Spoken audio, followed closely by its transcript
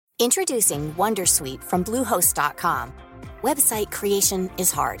Introducing Wondersuite from Bluehost.com. Website creation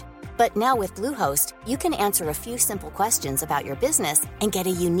is hard, but now with Bluehost, you can answer a few simple questions about your business and get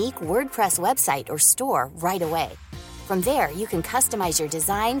a unique WordPress website or store right away. From there, you can customize your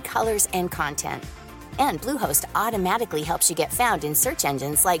design, colors, and content. And Bluehost automatically helps you get found in search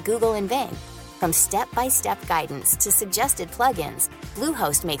engines like Google and Bing. From step-by-step guidance to suggested plugins,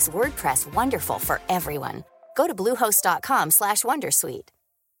 Bluehost makes WordPress wonderful for everyone. Go to bluehost.com/wondersuite.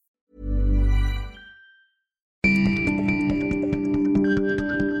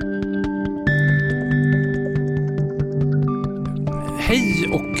 Hej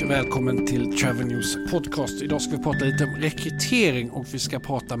och välkommen till Travel News podcast. Idag ska vi prata lite om rekrytering och vi ska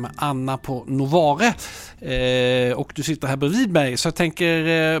prata med Anna på Novare. Och du sitter här bredvid mig, så jag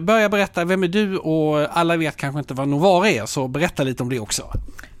tänker börja berätta, vem är du? Och alla vet kanske inte vad Novare är, så berätta lite om det också.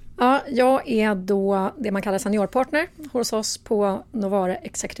 Ja, jag är då det man kallar seniorpartner hos oss på Novare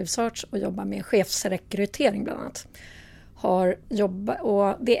Executive Search och jobbar med chefsrekrytering bland annat.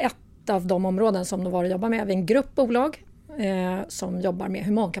 Och det är ett av de områden som Novare jobbar med. Vi är en grupp bolag som jobbar med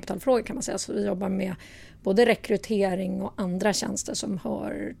humankapitalfrågor, kan man säga. Så vi jobbar med både rekrytering och andra tjänster som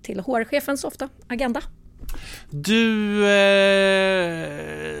hör till HR-chefens ofta agenda.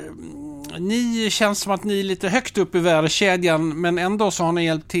 Ni känns som att ni är lite högt upp i värdekedjan, men ändå så har ni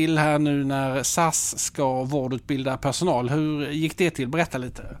hjälpt till här nu när SAS ska vårdutbilda personal. Hur gick det till? Berätta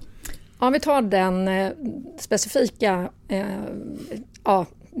lite. Ja, vi tar den specifika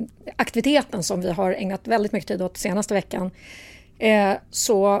aktiviteten som vi har ägnat väldigt mycket tid åt senaste veckan,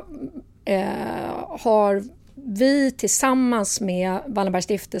 så har vi tillsammans med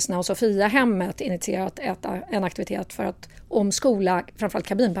Wallenbergstiftelserna och Sofiahemmet initierat en aktivitet för att omskola framförallt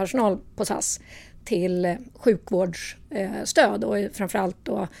kabinpersonal på SAS till sjukvårdsstöd och framförallt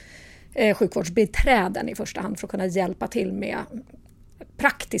då sjukvårdsbiträden i första hand, för att kunna hjälpa till med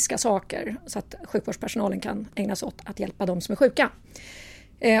praktiska saker så att sjukvårdspersonalen kan ägna sig åt att hjälpa de som är sjuka.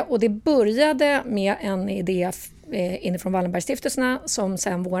 Och det började med en idé inifrån Wallenbergstiftelserna som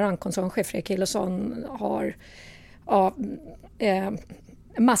sen vår koncernchef Fredrik Hillesson har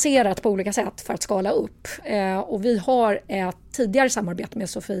masserat på olika sätt för att skala upp. Och vi har ett tidigare samarbete med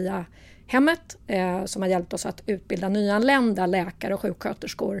Sofiahemmet som har hjälpt oss att utbilda nyanlända läkare och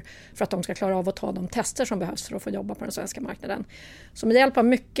sjuksköterskor för att de ska klara av att ta de tester som behövs för att få jobba på den svenska marknaden. Så med hjälp av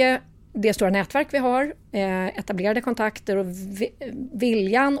mycket det stora nätverk vi har, etablerade kontakter och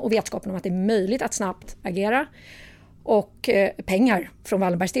viljan och vetskapen om att det är möjligt att snabbt agera och pengar från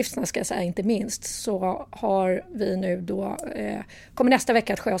Wallenbergstiftelserna ska jag säga inte minst, så har vi nu då kommer nästa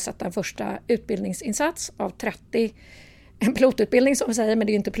vecka att sjösätta en första utbildningsinsats av 30, en pilotutbildning som vi säger, men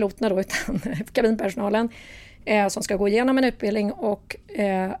det är ju inte piloterna då utan kabinpersonalen som ska gå igenom en utbildning, och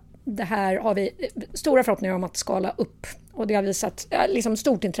det här har vi stora förhoppningar om att skala upp. Och det har visat liksom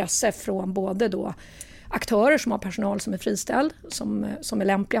stort intresse från både då aktörer som har personal som är friställd, som är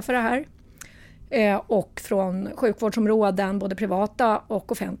lämpliga för det här. Och från sjukvårdsområden, både privata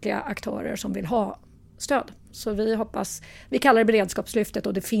och offentliga aktörer som vill ha stöd. Så vi kallar det beredskapslyftet,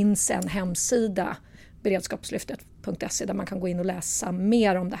 och det finns en hemsida, beredskapslyftet.se, där man kan gå in och läsa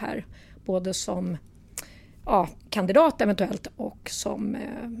mer om det här. Både som kandidat eventuellt och som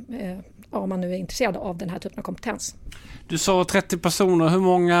om man nu är intresserad av den här typen av kompetens. Du sa 30 personer. Hur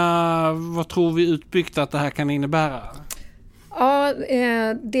många, vad tror vi utbyggt att det här kan innebära? Ja,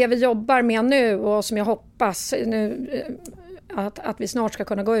 det vi jobbar med nu och som jag hoppas nu att vi snart ska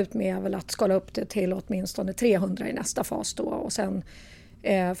kunna gå ut med är väl att skala upp det till åtminstone 300 i nästa fas då, och sen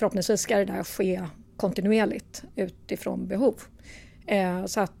förhoppningsvis ska det där ske kontinuerligt utifrån behov.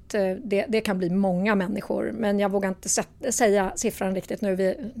 Så att det kan bli många människor, men jag vågar inte säga siffran riktigt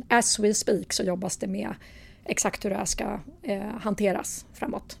nu. As we speak så jobbas det med exakt hur det här ska hanteras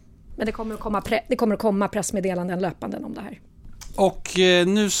framåt. Men det kommer att komma pressmeddelanden löpande om det här. Och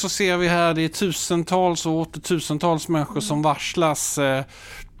nu så ser vi här, det är tusentals och åter tusentals människor som varslas.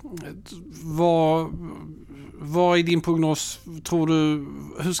 Vad är din prognos, tror du?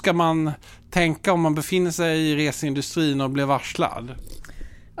 Hur ska man tänka om man befinner sig i reseindustrin och blir varslad?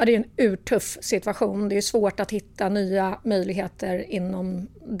 Ja, det är en urtuff situation. Det är svårt att hitta nya möjligheter inom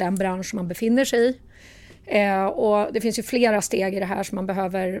den bransch man befinner sig i. Och det finns ju flera steg i det här som man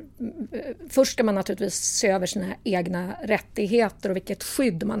behöver. Först ska man naturligtvis se över sina egna rättigheter och vilket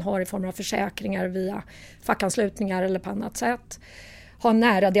skydd man har i form av försäkringar via fackanslutningar eller på annat sätt. Ha en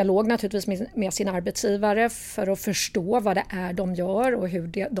nära dialog naturligtvis med sin arbetsgivare för att förstå vad det är de gör och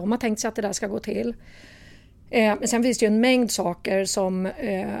hur de har tänkt sig att det där ska gå till. Men sen finns det ju en mängd saker som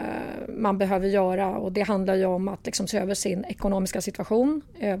man behöver göra, och det handlar ju om att liksom se över sin ekonomiska situation,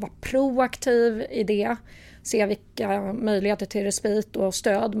 vara proaktiv i det, se vilka möjligheter till respit och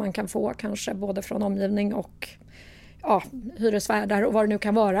stöd man kan få, kanske både från omgivning och hyresvärdar och vad det nu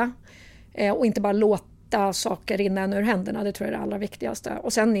kan vara, och inte bara låta saker rinna ur händerna. Det tror jag är det allra viktigaste.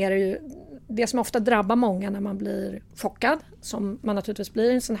 Och sen är det ju det som ofta drabbar många när man blir chockad, som man naturligtvis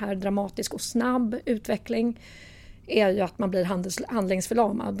blir i en sån här dramatisk och snabb utveckling, är ju att man blir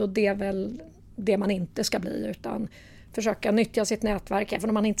handlingsförlamad, och det är väl det man inte ska bli, utan försöka nyttja sitt nätverk. Även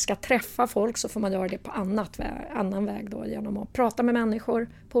om man inte ska träffa folk så får man göra det på annan väg då, genom att prata med människor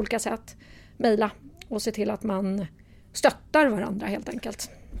på olika sätt, mejla och se till att man stöttar varandra helt enkelt.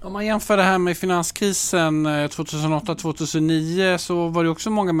 Om man jämför det här med finanskrisen 2008-2009 så var det också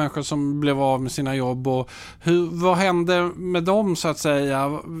många människor som blev av med sina jobb. Och vad hände med dem så att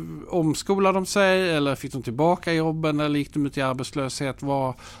säga? Omskolade de sig eller fick de tillbaka jobben eller gick de ut i arbetslöshet?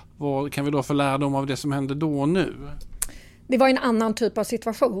 Vad kan vi då få lärdom av det som hände då och nu? Det var en annan typ av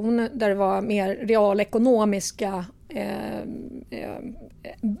situation där det var mer realekonomiska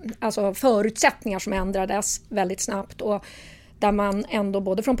alltså förutsättningar som ändrades väldigt snabbt, och där man ändå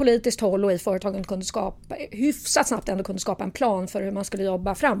både från politiskt håll och i företagen kunde hyfsat snabbt ändå kunde skapa en plan för hur man skulle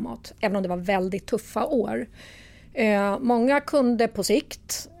jobba framåt, även om det var väldigt tuffa år. Många kunde på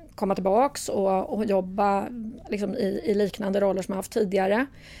sikt komma tillbaks och jobba liksom i liknande roller som man haft tidigare.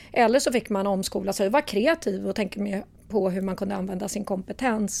 Eller så fick man omskola sig och vara kreativ och tänka mer på hur man kunde använda sin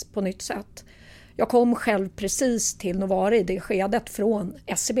kompetens på nytt sätt. Jag kom själv precis till Novare i det skedet från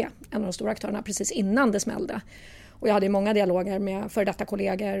SEB, en av de stora aktörerna, precis innan det smällde. Och jag hade många dialoger med före detta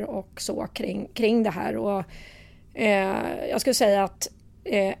kollegor och så kring det här. Och, jag skulle säga att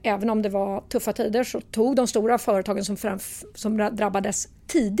även om det var tuffa tider så tog de stora företagen som drabbades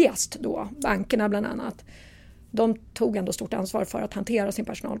tidigast då, bankerna bland annat, de tog ändå stort ansvar för att hantera sin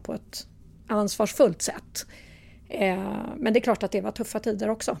personal på ett ansvarsfullt sätt. Men det är klart att det var tuffa tider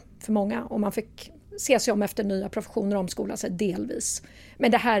också för många, och man fick se sig om efter nya professioner och omskola sig delvis.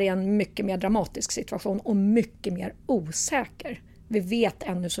 Men det här är en mycket mer dramatisk situation och mycket mer osäker. Vi vet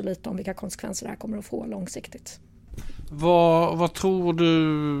ännu så lite om vilka konsekvenser det här kommer att få långsiktigt. Vad tror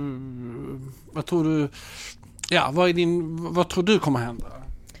du kommer hända?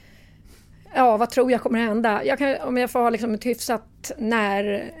 Ja, vad tror jag kommer hända? Om jag får ha liksom ett hyfsat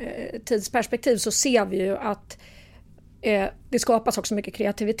tidsperspektiv så ser vi ju att det skapas också mycket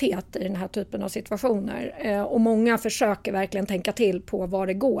kreativitet i den här typen av situationer. Och många försöker verkligen tänka till på vad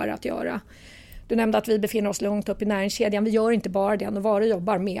det går att göra. Du nämnde att vi befinner oss långt upp i näringskedjan. Vi gör inte bara det. Novare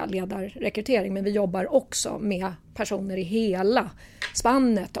jobbar med ledarrekrytering, men vi jobbar också med personer i hela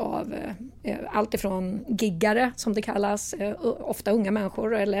spannet av allt ifrån giggare som det kallas, ofta unga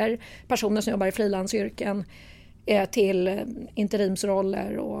människor eller personer som jobbar i frilansyrken, till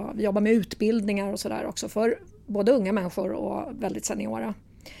interimsroller, och vi jobbar med utbildningar och sådär också för både unga människor och väldigt seniora.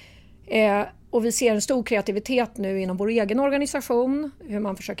 Och vi ser en stor kreativitet nu inom vår egen organisation, hur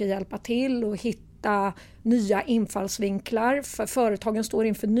man försöker hjälpa till och hitta nya infallsvinklar, för företagen står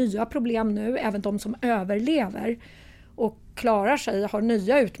inför nya problem nu, även de som överlever och klarar sig har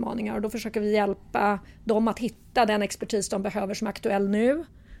nya utmaningar, och då försöker vi hjälpa dem att hitta den expertis de behöver som är aktuell nu,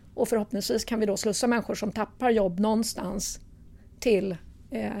 och förhoppningsvis kan vi då slussa människor som tappar jobb någonstans till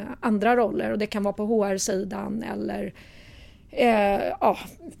andra roller, och det kan vara på HR-sidan eller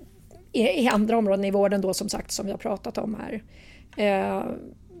i andra områden i vården då, som sagt, som vi har pratat om här.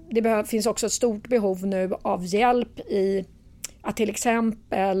 Det finns också ett stort behov nu av hjälp i att till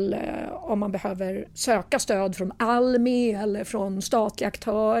exempel om man behöver söka stöd från Almi eller från statliga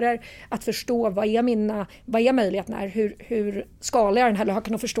aktörer, att förstå vad är möjligheterna här, hur skalar jag den här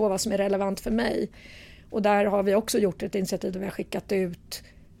löken och förstå vad som är relevant för mig. Och där har vi också gjort ett initiativ där vi har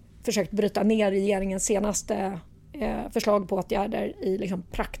försökt bryta ner regeringens senaste förslag på åtgärder i liksom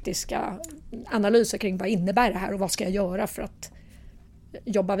praktiska analyser kring vad innebär det här och vad ska jag göra för att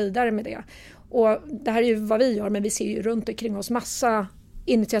jobba vidare med det. Och det här är ju vad vi gör, men vi ser ju runt omkring oss massa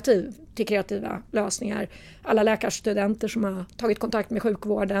initiativ till kreativa lösningar. Alla läkarstudenter som har tagit kontakt med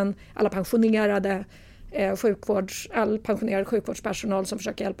sjukvården, alla pensionerad sjukvårdspersonal som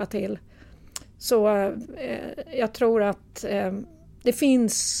försöker hjälpa till. Så jag tror att det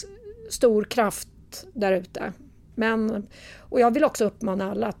finns stor kraft där ute. Och jag vill också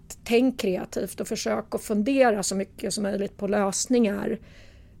uppmana alla att tänka kreativt och försöka fundera så mycket som möjligt på lösningar.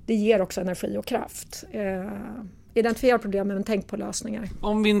 Det ger också energi och kraft. Identifiera problemen, men tänk på lösningar.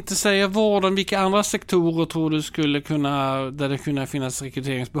 Om vi inte säger vården, vilka andra sektorer tror du skulle där det kunna finnas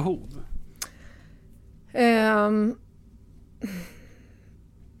rekryteringsbehov?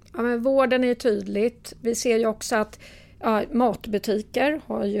 Ja, men vården är tydligt. Vi ser ju också att matbutiker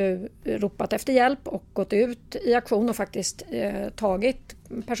har ju ropat efter hjälp och gått ut i aktion och faktiskt tagit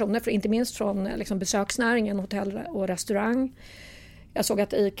personer, inte minst från liksom besöksnäringen, hotell och restaurang. Jag såg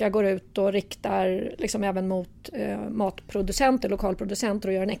att ICA går ut och riktar liksom även mot matproducenter, lokalproducenter,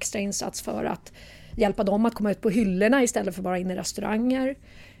 och gör en extra insats för att hjälpa dem att komma ut på hyllorna istället för bara in i restauranger.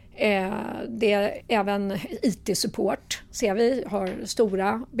 Det är även IT-support ser vi har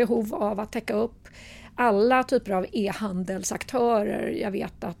stora behov av att täcka upp. Alla typer av e-handelsaktörer, jag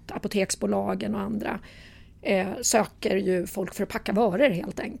vet att apoteksbolagen och andra söker ju folk för att packa varor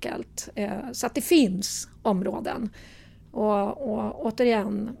helt enkelt. Så att det finns områden. Och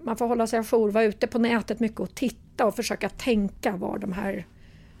återigen, man får hålla sig ajour, vara ute på nätet mycket och titta och försöka tänka var de här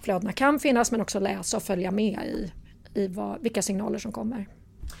flödena kan finnas, men också läsa och följa med i vilka signaler som kommer.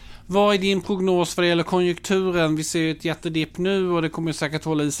 Vad är din prognos vad det gäller konjunkturen? Vi ser ett jättedipp nu och det kommer säkert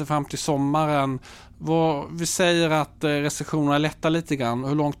hålla i sig fram till sommaren. Vi säger att recessionerna lättar lite grann.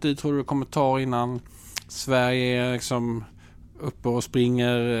 Hur lång tid tror du det kommer ta innan Sverige är liksom uppe och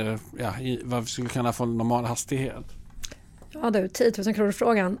springer i vad vi skulle kunna få en normal hastighet? Ja du, 10 000 kronor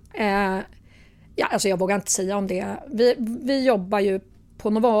frågan. Alltså jag vågar inte säga om det. Vi jobbar ju på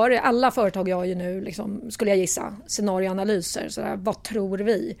Novare. Alla företag gör ju nu, liksom, skulle jag gissa, scenarioanalyser. Sådär, vad tror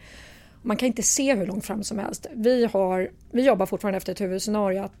vi? Man kan inte se hur långt fram som helst. Vi jobbar fortfarande efter ett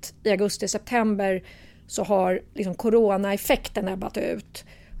huvudscenario att i augusti-september så har liksom coronaeffekten ebbat ut.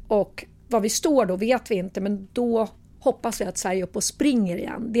 Och vad vi står då vet vi inte, men då hoppas vi att Sverige är upp och springer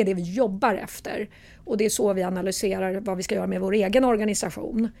igen. Det är det vi jobbar efter. Och det är så vi analyserar vad vi ska göra med vår egen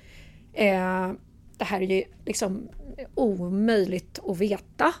organisation. Det här är ju liksom omöjligt att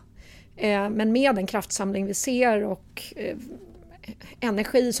veta. Men med den kraftsamling vi ser och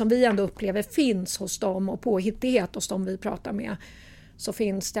energi som vi ändå upplever finns hos dem och påhittighet hos dem vi pratar med, så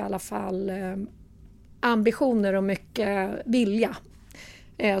finns det i alla fall ambitioner och mycket vilja.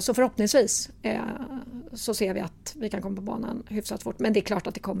 Så förhoppningsvis så ser vi att vi kan komma på banan hyfsat fort. Men det är klart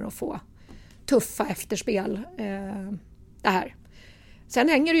att det kommer att få tuffa efterspel det här. Sen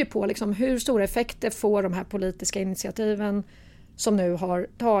hänger det ju på liksom hur stora effekter får de här politiska initiativen som nu har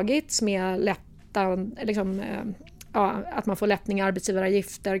tagits med att man får lättningar,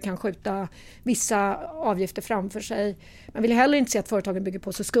 arbetsgivaravgifter, kan skjuta vissa avgifter framför sig. Man vill heller inte se att företagen bygger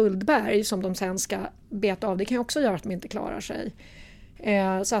på sig skuldberg som de sen ska beta av. Det kan ju också göra att de inte klarar sig.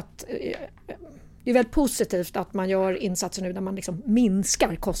 Så att det är väldigt positivt att man gör insatser nu där man liksom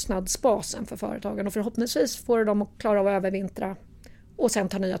minskar kostnadsbasen för företagen, och förhoppningsvis får de att klara av att övervintra och sen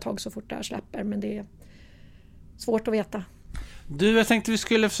ta nya tag så fort det här släpper, men det är svårt att veta. Du, jag tänkte vi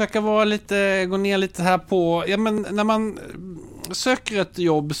skulle försöka gå ner lite här på, men när man söker ett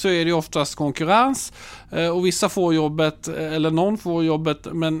jobb så är det oftast konkurrens och vissa får jobbet eller någon får jobbet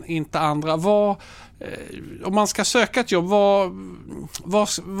men inte andra. Om man ska söka ett jobb,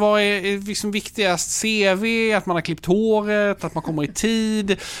 vad är liksom viktigast? CV, att man har klippt håret, att man kommer i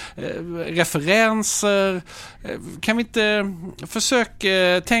tid, referenser? Kan vi inte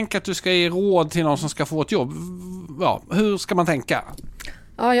försöka tänka att du ska ge råd till någon som ska få ett jobb? Ja, hur ska man tänka?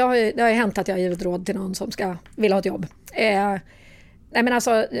 Ja, det har hänt att jag har givit råd till någon som vill ha ett jobb. Nej, men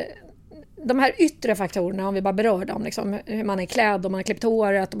alltså, de här yttre faktorerna, om vi bara berör dem, liksom, hur man är klädd, om man har klippt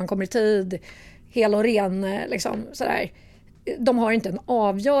håret, om man kommer i tid, hel och ren, liksom, sådär. De har inte en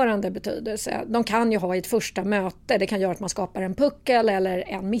avgörande betydelse. De kan ju ha i ett första möte, det kan göra att man skapar en puckel eller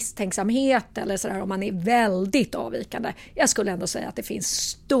en misstänksamhet eller sådär, om man är väldigt avvikande. Jag skulle ändå säga att det finns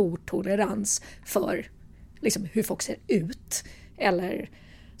stor tolerans för liksom, hur folk ser ut. Eller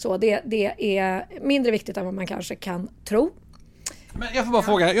så. Det är mindre viktigt än vad man kanske kan tro. Men jag får bara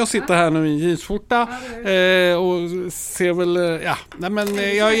fråga, jag sitter här nu i en jeansskjorta och ser väl,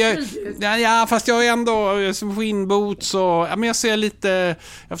 fast jag är ändå som skinnboots och, men jag ser lite,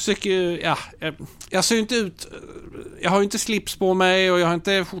 jag försöker, jag ser inte ut, jag har inte slips på mig och jag har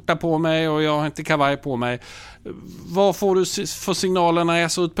inte skjorta på mig och jag har inte kavaj på mig. Vad får du för signaler när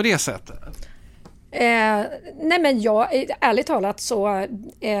jag ser ut på det sättet? Nej, men ärligt talat så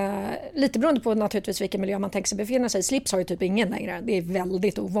lite beroende på naturligtvis vilken miljö man tänker sig befinna sig i. Slips har ju typ ingen längre. Det är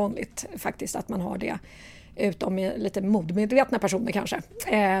väldigt ovanligt faktiskt att man har det, utom med lite modmedvetna personer kanske.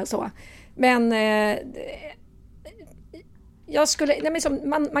 Så. Men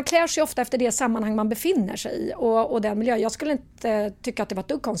man klär sig ofta efter det sammanhang man befinner sig i och den miljö. Jag skulle inte tycka att det var ett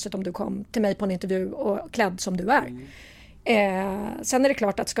dugg konstigt om du kom till mig på en intervju och klädd som du är. Sen är det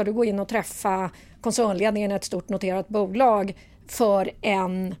klart att ska du gå in och träffa koncernledningen i ett stort noterat bolag för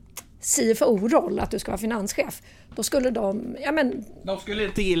en CFO-roll, att du ska vara finanschef, då skulle de... De skulle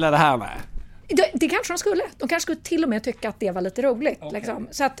inte gilla det här, nej. Det kanske de skulle. De kanske skulle till och med tycka att det var lite roligt. Okay. Liksom.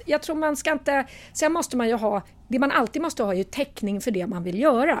 Så att jag tror man ska inte... Sen måste man ju ha... Det man alltid måste ha är ju täckning för det man vill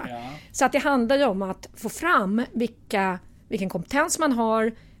göra. Ja. Så att det handlar ju om att få fram vilken kompetens man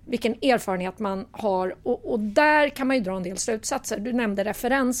har, vilken erfarenhet man har. Och där kan man ju dra en del slutsatser. Du nämnde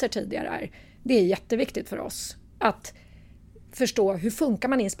referenser tidigare. Det är jätteviktigt för oss att förstå hur funkar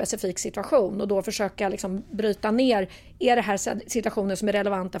man i en specifik situation och då försöka liksom bryta ner, är det här situationer som är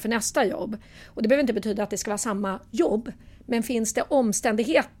relevanta för nästa jobb? Och det behöver inte betyda att det ska vara samma jobb, men finns det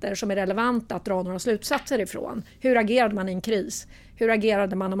omständigheter som är relevanta att dra några slutsatser ifrån? Hur agerade man i en kris? Hur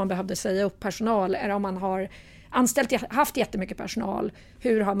agerade man om man behövde säga upp personal? Eller om man har haft jättemycket personal?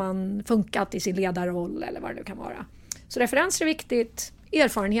 Hur har man funkat i sin ledarroll eller vad det nu kan vara? Så referenser är viktigt,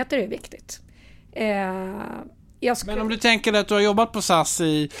 erfarenheter är viktigt. Men om du tänker att du har jobbat på SAS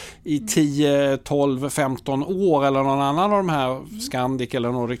i 10, 12, 15 år eller någon annan av de här, Scandic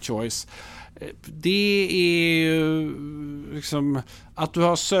eller Nordic Choice, det är ju liksom att du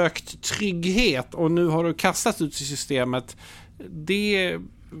har sökt trygghet och nu har du kastat ut i systemet.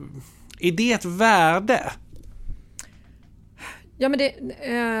 Är det ett värde? Ja, men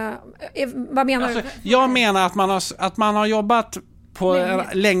vad menar du? Jag menar att man har jobbat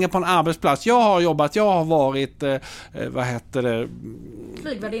länge på en arbetsplats. Jag har varit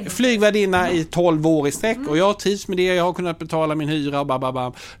flygvärdinna i 12 år i sträck och jag har trivts med det, jag har kunnat betala min hyra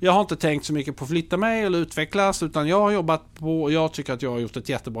och jag har inte tänkt så mycket på att flytta mig eller utvecklas, utan jag har jobbat på, och jag tycker att jag har gjort ett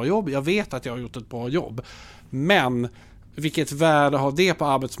jättebra jobb. Jag vet att jag har gjort ett bra jobb. Men vilket värde har det på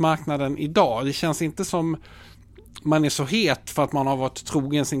arbetsmarknaden idag? Det känns inte som man är så het för att man har varit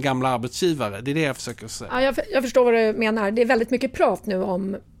trogen sin gamla arbetsgivare. Det är det jag försöker säga. Ja, jag förstår vad du menar. Det är väldigt mycket prat nu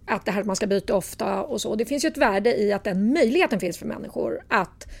om att det här man ska byta ofta och så. Det finns ju ett värde i att den möjligheten finns för människor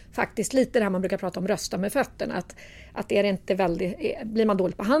att faktiskt lite det här man brukar prata om, rösta med fötterna. Att är det inte blir man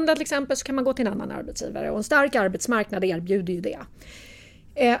dåligt behandlad till exempel, så kan man gå till en annan arbetsgivare. Och en stark arbetsmarknad erbjuder ju det.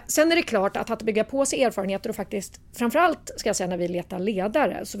 Sen är det klart att bygga på sig erfarenheter och faktiskt, framförallt ska jag säga när vi letar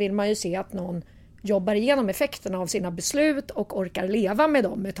ledare, så vill man ju se att någon jobbar igenom effekterna av sina beslut och orkar leva med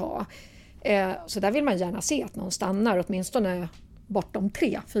dem ett tag. Så där vill man gärna se att någon stannar åtminstone bortom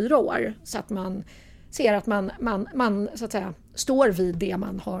 3-4 år. Så att man ser att man så att säga står vid det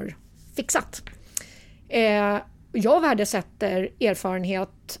man har fixat. Jag värdesätter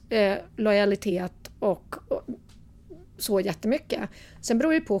erfarenhet, lojalitet och så jättemycket. Sen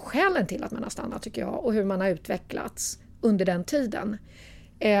beror det på skälen till att man har stannat, tycker jag, och hur man har utvecklats under den tiden.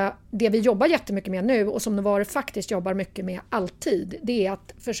 Det vi jobbar jättemycket med nu och som Novare faktiskt jobbar mycket med alltid, det är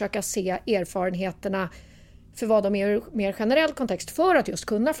att försöka se erfarenheterna för vad de är i mer generell kontext, för att just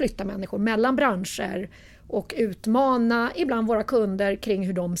kunna flytta människor mellan branscher och utmana ibland våra kunder kring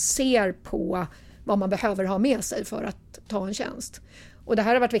hur de ser på vad man behöver ha med sig för att ta en tjänst. Och det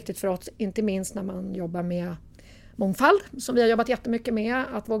här har varit viktigt för oss, inte minst när man jobbar med mångfald, som vi har jobbat jättemycket med,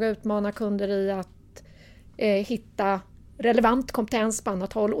 att våga utmana kunder i att hitta relevant kompetens på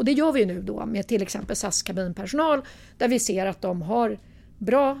annat håll. Och det gör vi nu då med till exempel SAS kabinpersonal, där vi ser att de har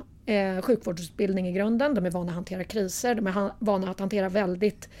bra sjukvårdsutbildning i grunden. De är vana att hantera kriser, de är vana att hantera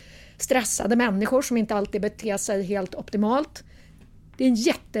väldigt stressade människor som inte alltid beter sig helt optimalt. Det är en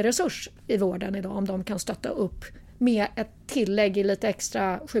jätteresurs i vården idag om de kan stötta upp med ett tillägg i lite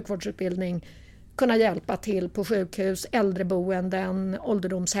extra sjukvårdsutbildning, kunna hjälpa till på sjukhus, äldreboenden,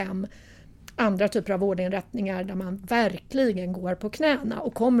 ålderdomshem, andra typer av vårdinrättningar där man verkligen går på knäna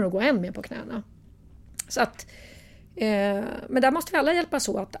och kommer att gå än mer på knäna. Så att, men där måste vi alla hjälpas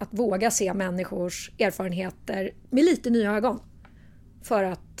åt att våga se människors erfarenheter med lite nya ögon. För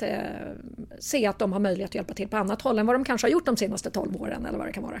att se att de har möjlighet att hjälpa till på annat håll än vad de kanske har gjort de senaste 12 åren eller vad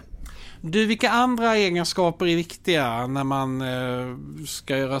det kan vara. Du, vilka andra egenskaper är viktiga när man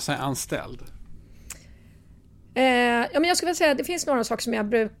ska göra sig anställd? Ja, men jag skulle säga att det finns några saker som jag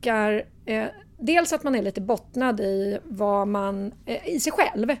brukar... dels att man är lite bottnad i vad man... i sig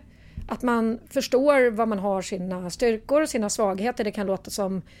själv. Att man förstår vad man har, sina styrkor och sina svagheter. Det kan låta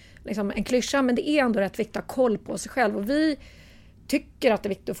som liksom en klyscha, men det är ändå rätt viktigt att ha koll på sig själv. Och vi tycker att det är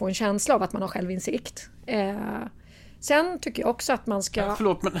viktigt att få en känsla av att man har självinsikt. Sen tycker jag också att man ska...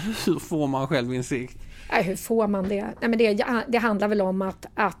 Förlåt, men hur får man självinsikt? Hur får man det? Nej, men det handlar väl om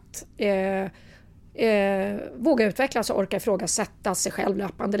att våga utvecklas och orka ifrågasätta sig själv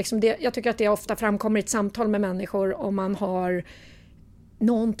löpande. Liksom jag tycker att det ofta framkommer i ett samtal med människor om man har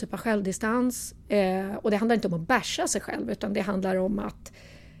någon typ av självdistans. Och det handlar inte om att basha sig själv, utan det handlar om att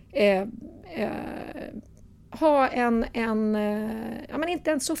ha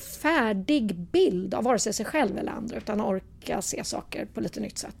inte en så färdig bild av vare sig själv eller andra, utan orka se saker på lite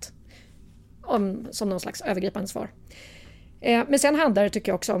nytt sätt. Som någon slags övergripande svar. Men sen handlar det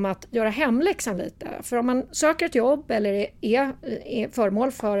tycker jag också om att göra hemläxan lite. För om man söker ett jobb eller är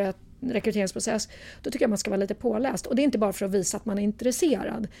föremål för ett rekryteringsprocess, då tycker jag man ska vara lite påläst. Och det är inte bara för att visa att man är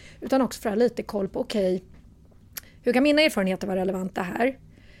intresserad, utan också för att ha lite koll på hur kan mina erfarenheter vara relevanta här?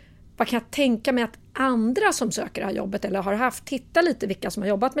 Vad kan jag tänka mig att andra som söker det här jobbet eller har haft, titta lite vilka som har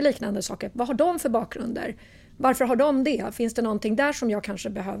jobbat med liknande saker. Vad har de för bakgrunder? Varför har de det? Finns det någonting där som jag kanske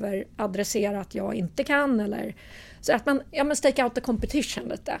behöver adressera att jag inte kan? Eller, så att man stake out the competition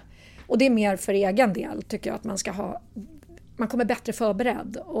lite. Och det är mer för egen del tycker jag att man ska ha. Man kommer bättre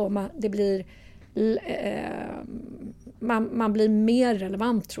förberedd och man blir mer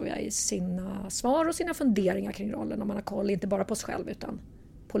relevant tror jag i sina svar och sina funderingar kring rollen om man har koll inte bara på sig själv utan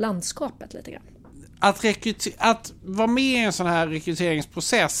på landskapet lite grann. Att vara med i en sån här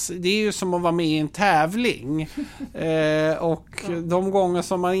rekryteringsprocess, det är ju som att vara med i en tävling. Och de gånger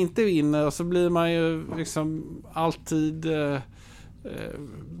som man inte vinner så blir man ju liksom alltid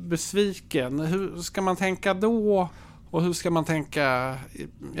besviken. Hur ska man tänka då? Och hur ska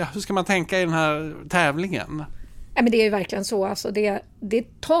man tänka i den här tävlingen? Ja, men det är ju verkligen så. Alltså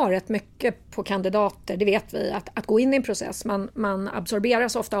det tar rätt mycket på kandidater, det vet vi, att gå in i en process. Man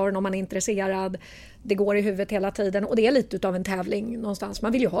absorberas ofta av den om man är intresserad. Det går i huvudet hela tiden och det är lite av en tävling någonstans.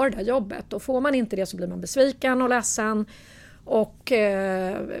 Man vill ju ha det där jobbet och får man inte det så blir man besviken och ledsen. Och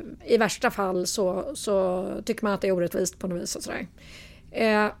i värsta fall så tycker man att det är orättvist på något vis och sådär.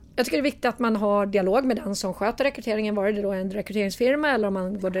 Jag tycker det är viktigt att man har dialog med den som sköter rekryteringen, vare det då en rekryteringsfirma eller om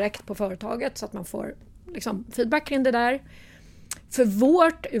man går direkt på företaget så att man får liksom feedback kring det där.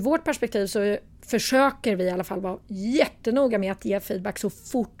 Ur vårt perspektiv så försöker vi i alla fall vara jättenoga med att ge feedback så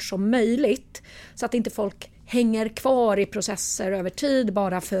fort som möjligt så att inte folk hänger kvar i processer över tid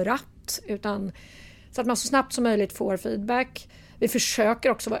bara för att, utan så att man så snabbt som möjligt får feedback. Vi försöker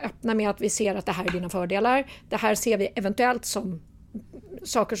också vara öppna med att vi ser att det här är dina fördelar. Det här ser vi eventuellt som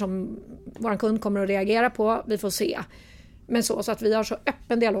saker som vår kund kommer att reagera på. Vi får se. Men så att vi har så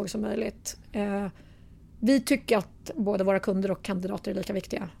öppen dialog som möjligt. Vi tycker att både våra kunder och kandidater är lika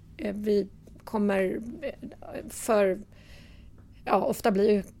viktiga. Vi kommer ofta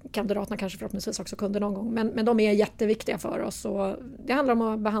blir ju kandidaterna kanske förhoppningsvis också kunder någon gång. Men de är jätteviktiga för oss och det handlar om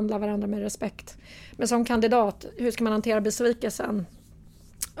att behandla varandra med respekt. Men som kandidat, hur ska man hantera besvikelsen?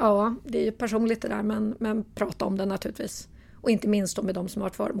 Ja, det är ju personligt det där men prata om det naturligtvis. Och inte minst med de som har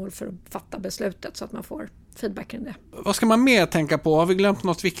varit föremål för att fatta beslutet så att man får feedback kring det. Vad ska man mer tänka på? Har vi glömt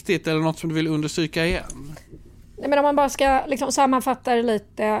något viktigt eller något som du vill understryka igen? Nej, men om man bara ska liksom sammanfatta det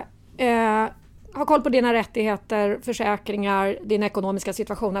lite. Ha koll på dina rättigheter, försäkringar, din ekonomiska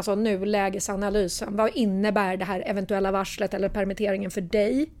situation. Alltså nulägesanalysen. Vad innebär det här eventuella varslet eller permitteringen för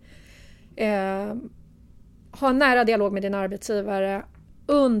dig? Ha en nära dialog med din arbetsgivare.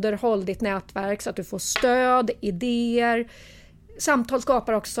 Underhåll ditt nätverk så att du får stöd, idéer. Samtal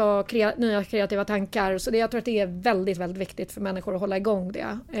skapar också nya kreativa tankar. Så jag tror att det är väldigt, väldigt viktigt för människor att hålla igång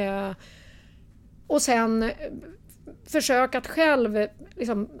det. Och sen försök att själv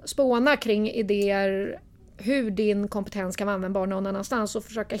liksom spåna kring idéer hur din kompetens kan vara användbar någon annanstans och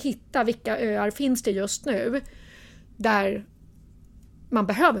försöka hitta vilka öar finns det just nu där man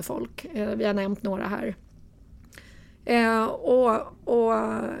behöver folk. Vi har nämnt några här. Och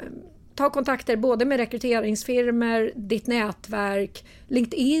ta kontakter både med rekryteringsfirmor, ditt nätverk,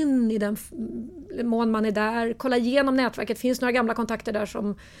 LinkedIn i den mån man är där. Kolla igenom nätverket. Finns några gamla kontakter där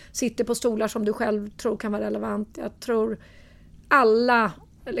som sitter på stolar som du själv tror kan vara relevant? Jag tror alla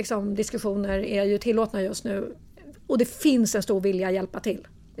diskussioner är ju tillåtna just nu. Och det finns en stor vilja att hjälpa till.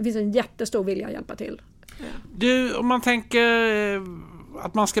 Det finns en jättestor vilja att hjälpa till. Ja. Du, om man tänker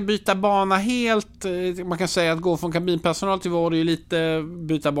att man ska byta bana helt, man kan säga att gå från kabinpersonal till vård är ju lite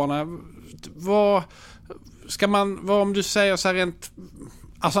byta bana. Vad om du säger så här rent,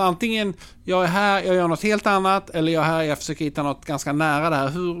 alltså antingen jag är här, jag gör något helt annat eller jag är här, jag försöker hitta något ganska nära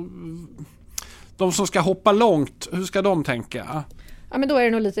där. De som ska hoppa långt, hur ska de tänka? Ja, men då är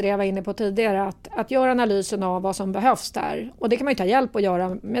det nog lite det jag var inne på tidigare, att göra analysen av vad som behövs där. Och det kan man ju ta hjälp att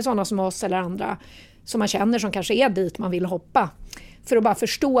göra med sådana som oss eller andra som man känner som kanske är dit man vill hoppa. För att bara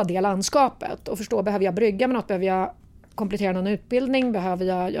förstå det landskapet och förstå, behöver jag brygga med något, behöver jag komplettera någon utbildning, behöver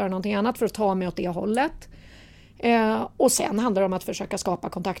jag göra någonting annat för att ta mig åt det hållet. Och sen handlar det om att försöka skapa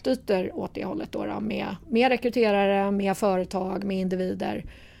kontaktytor åt det hållet då, med rekryterare, med företag, med individer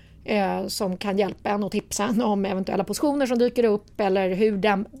som kan hjälpa en och tipsa en om eventuella positioner som dyker upp eller hur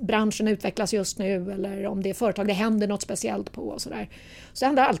den branschen utvecklas just nu eller om det är företag det händer något speciellt på och sådär. Så det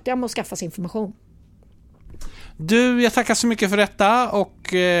handlar alltid om att skaffa sig information. Du, jag tackar så mycket för detta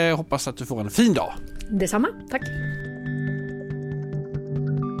och hoppas att du får en fin dag. Detsamma, tack.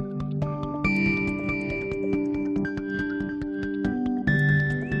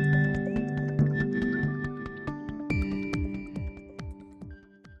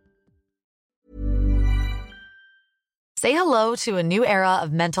 Say hello to a new era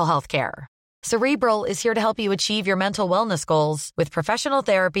of mental health care. Cerebral is here to help you achieve your mental wellness goals with professional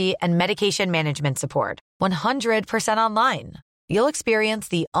therapy and medication management support. 100% online. You'll experience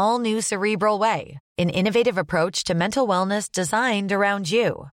the all-new Cerebral Way, an innovative approach to mental wellness designed around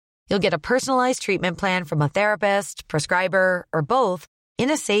you. You'll get a personalized treatment plan from a therapist, prescriber, or both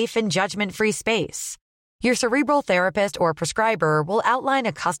in a safe and judgment-free space. Your Cerebral therapist or prescriber will outline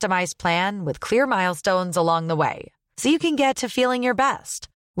a customized plan with clear milestones along the way, so you can get to feeling your best.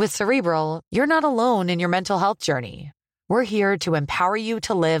 With Cerebral, you're not alone in your mental health journey. We're here to empower you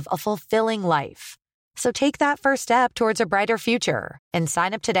to live a fulfilling life. So take that first step towards a brighter future and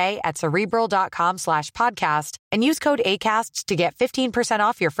sign up today at Cerebral.com/podcast and use code ACAST to get 15%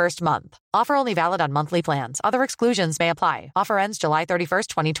 off your first month. Offer only valid on monthly plans. Other exclusions may apply. Offer ends July 31st,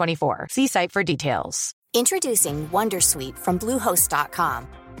 2024. See site for details. Introducing Wondersuite from Bluehost.com.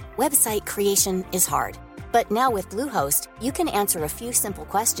 Website creation is hard, but now with Bluehost, you can answer a few simple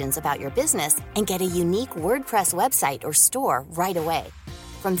questions about your business and get a unique WordPress website or store right away.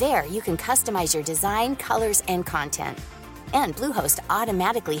 From there, you can customize your design, colors, and content. And Bluehost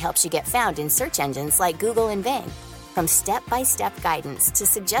automatically helps you get found in search engines like Google and Bing. From step-by-step guidance to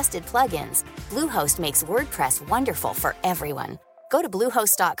suggested plugins, Bluehost makes WordPress wonderful for everyone. Go to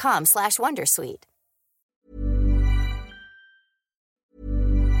bluehost.com/wondersuite.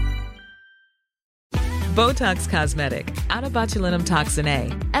 Botox Cosmetic, out of botulinum toxin A,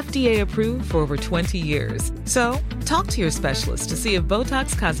 FDA approved for over 20 years. So, talk to your specialist to see if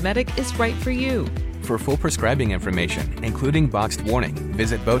Botox Cosmetic is right for you. For full prescribing information, including boxed warning,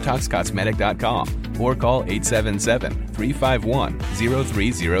 visit BotoxCosmetic.com or call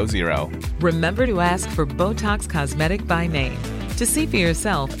 877-351-0300. Remember to ask for Botox Cosmetic by name. To see for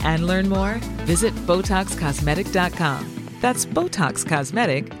yourself and learn more, visit BotoxCosmetic.com. That's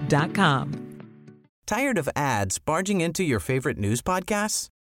BotoxCosmetic.com. Tired of ads barging into your favorite news podcasts?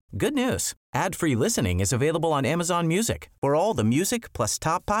 Good news. Ad-free listening is available on Amazon Music for all the music plus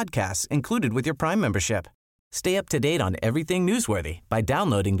top podcasts included with your Prime membership. Stay up to date on everything newsworthy by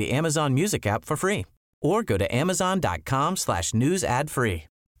downloading the Amazon Music app for free or go to amazon.com/news ad free.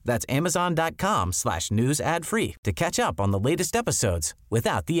 That's amazon.com/news ad free to catch up on the latest episodes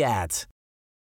without the ads.